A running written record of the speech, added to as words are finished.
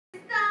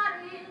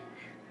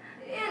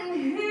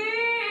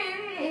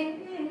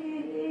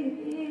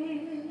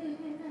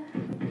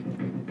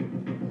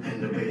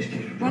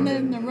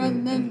running and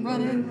running and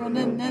running,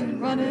 running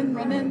and running,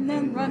 running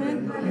and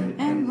running,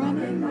 and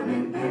running,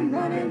 running and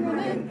running,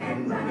 running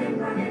and running,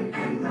 running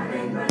and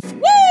running,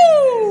 running.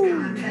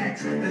 Woo!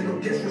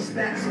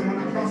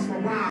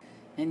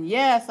 And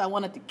yes, I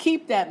wanted to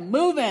keep that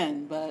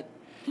moving, but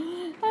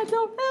I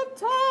don't have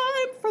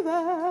time for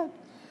that.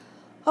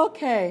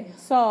 Okay,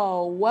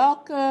 so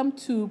welcome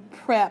to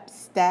Prep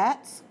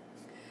Stats.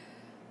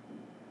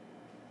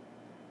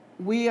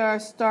 We are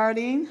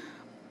starting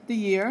the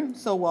year,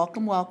 so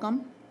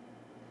welcome.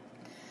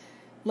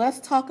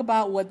 Let's talk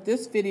about what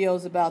this video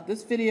is about.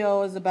 This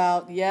video is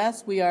about,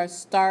 yes, we are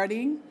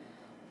starting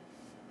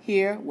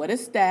here. What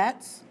is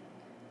stats?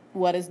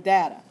 What is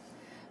data?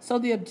 So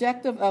the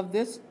objective of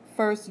this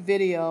first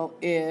video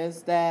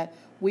is that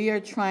we are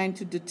trying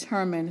to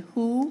determine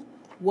who,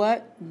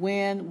 what,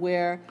 when,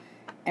 where,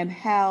 and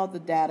how the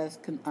data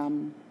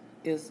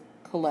is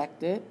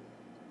collected,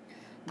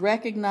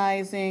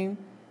 recognizing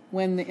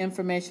when the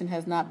information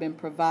has not been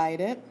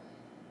provided,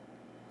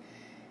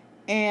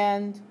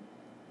 and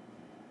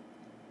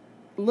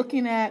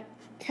looking at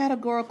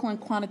categorical and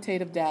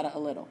quantitative data a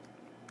little.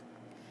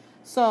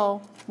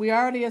 So we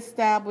already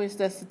established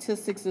that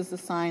statistics is the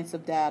science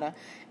of data,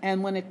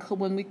 and when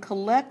we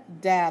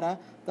collect data,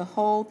 the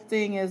whole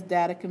thing is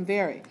data can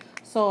vary.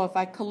 So if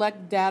I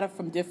collect data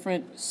from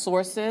different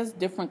sources,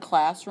 different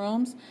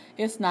classrooms,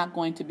 it's not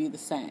going to be the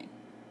same.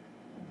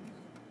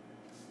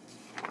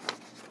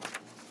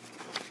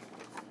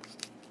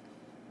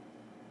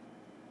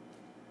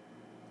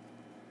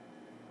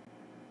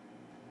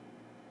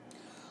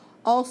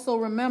 Also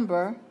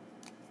remember,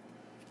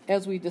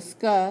 as we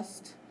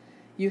discussed,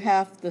 you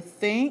have to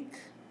think,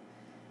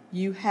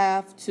 you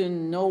have to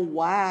know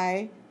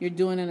why you're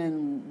doing it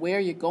and where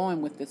you're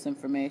going with this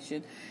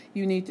information.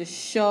 You need to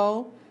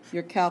show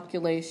your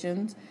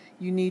calculations.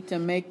 You need to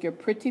make your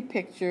pretty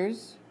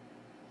pictures.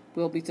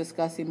 We'll be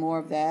discussing more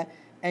of that.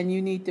 And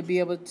you need to be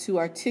able to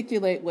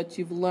articulate what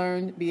you've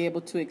learned, be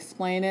able to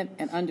explain it,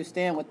 and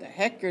understand what the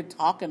heck you're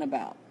talking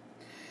about.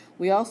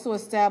 We also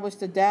established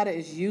the data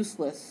is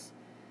useless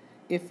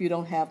if you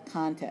don't have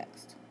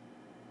context.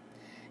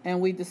 And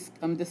we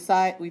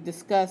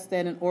discussed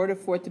that in order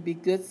for it to be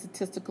good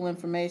statistical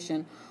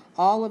information,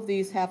 all of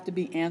these have to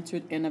be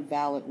answered in a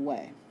valid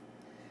way.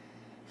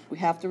 We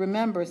have to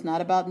remember it's not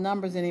about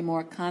numbers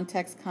anymore,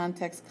 context.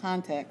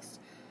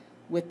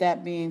 With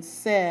that being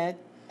said,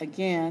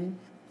 again,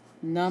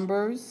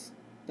 numbers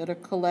that are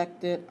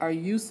collected are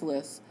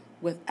useless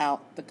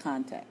without the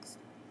context.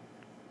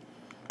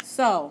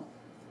 So,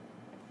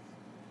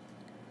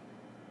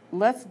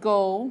 let's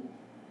go.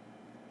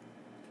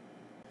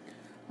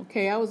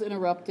 Okay, I was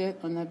interrupted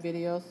on that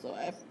video, so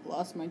I've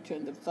lost my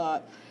train of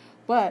thought.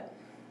 But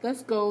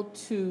let's go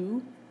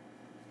to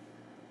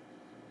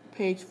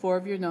page 4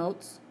 of your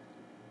notes,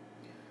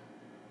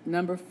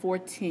 number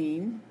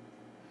 14.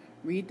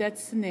 Read that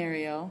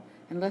scenario,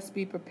 and let's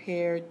be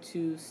prepared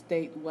to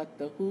state what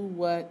the who,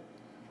 what,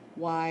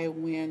 why,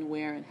 when,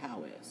 where, and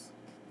how is.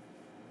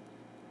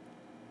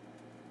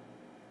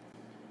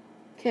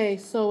 Okay,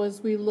 so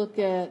as we look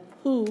at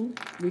who,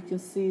 we can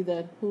see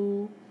that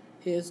who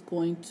is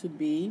going to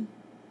be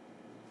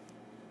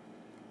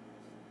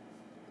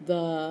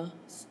the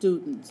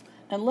students.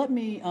 And let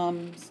me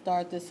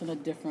start this in a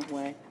different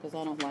way because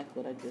I don't like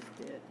what I just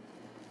did.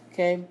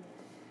 Okay,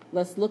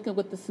 let's look at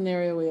what the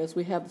scenario is.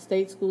 We have the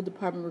state school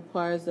department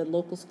requires that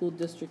local school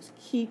districts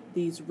keep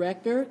these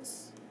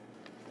records.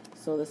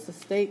 So that's a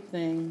state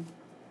thing.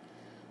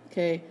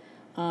 Okay,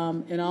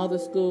 in all the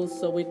schools,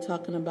 so we're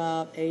talking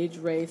about age,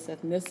 race,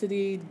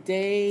 ethnicity,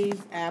 days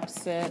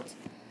absent,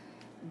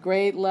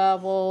 grade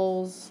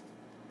levels,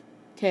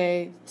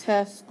 okay,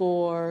 test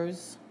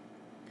scores,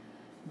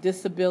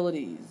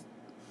 disabilities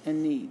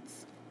and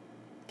needs,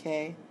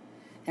 okay?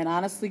 And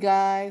honestly,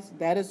 guys,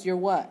 that is your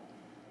what?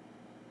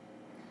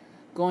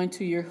 Going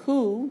to your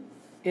who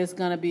is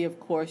going to be, of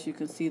course, you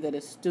can see that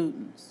it's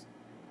students.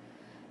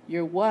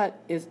 Your what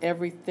is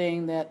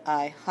everything that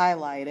I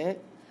highlighted.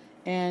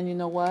 And you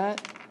know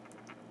what?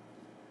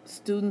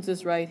 Students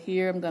is right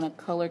here. I'm going to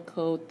color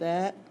code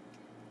that.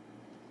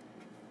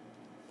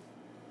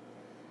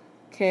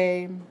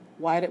 Okay,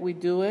 why did we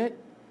do it?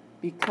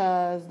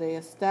 Because they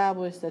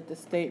established that the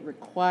state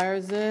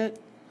requires it.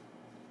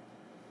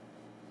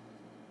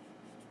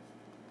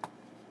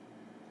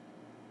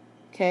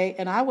 Okay,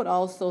 and I would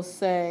also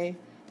say,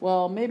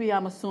 well, maybe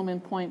I'm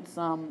assuming points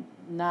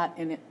not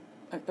in it,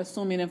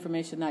 assuming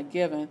information not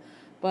given,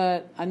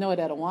 but I know at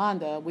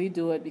Awanda we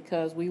do it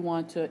because we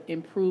want to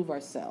improve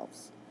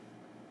ourselves.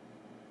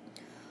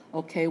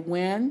 Okay,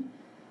 when?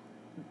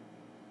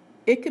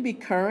 It could be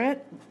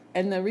current,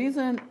 and the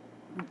reason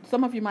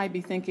some of you might be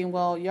thinking,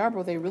 well,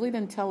 Yarborough, they really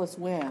didn't tell us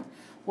when.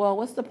 Well,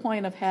 what's the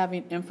point of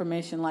having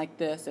information like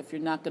this if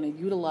you're not going to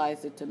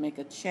utilize it to make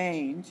a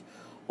change?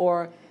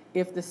 Or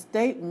if the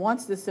state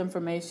wants this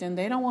information,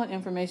 they don't want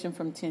information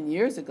from 10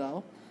 years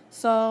ago.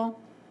 So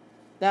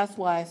that's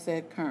why I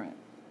said current.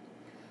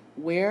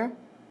 Where?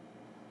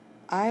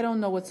 I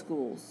don't know what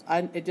schools.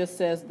 It just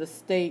says the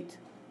state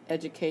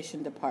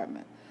education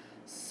department.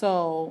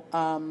 So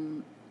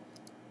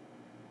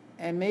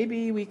And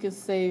maybe we could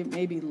say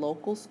maybe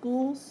local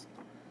schools.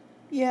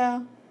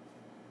 Yeah,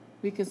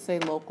 we could say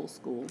local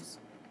schools.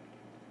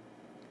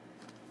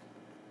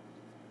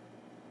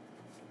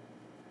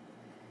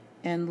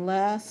 And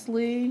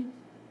lastly,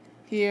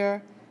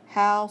 here,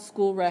 how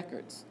school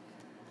records.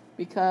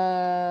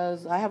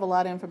 Because I have a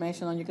lot of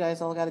information on you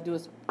guys. All I got to do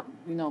is,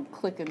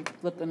 click and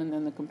flip it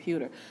in the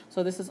computer.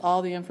 So this is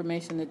all the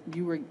information that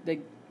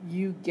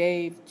you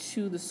gave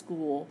to the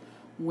school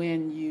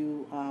when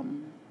you,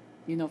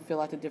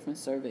 fill out the different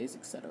surveys,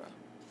 etc.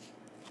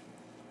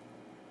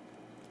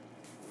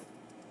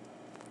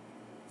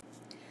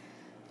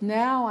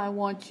 Now I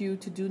want you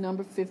to do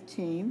number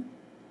 15.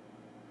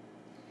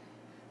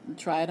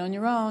 Try it on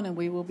your own, and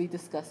we will be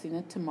discussing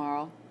it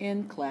tomorrow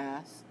in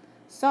class.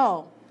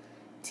 So,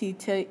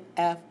 TTFN,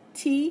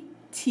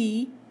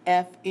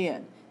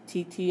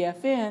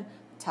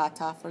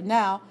 ta-ta for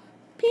now.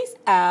 Peace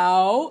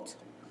out.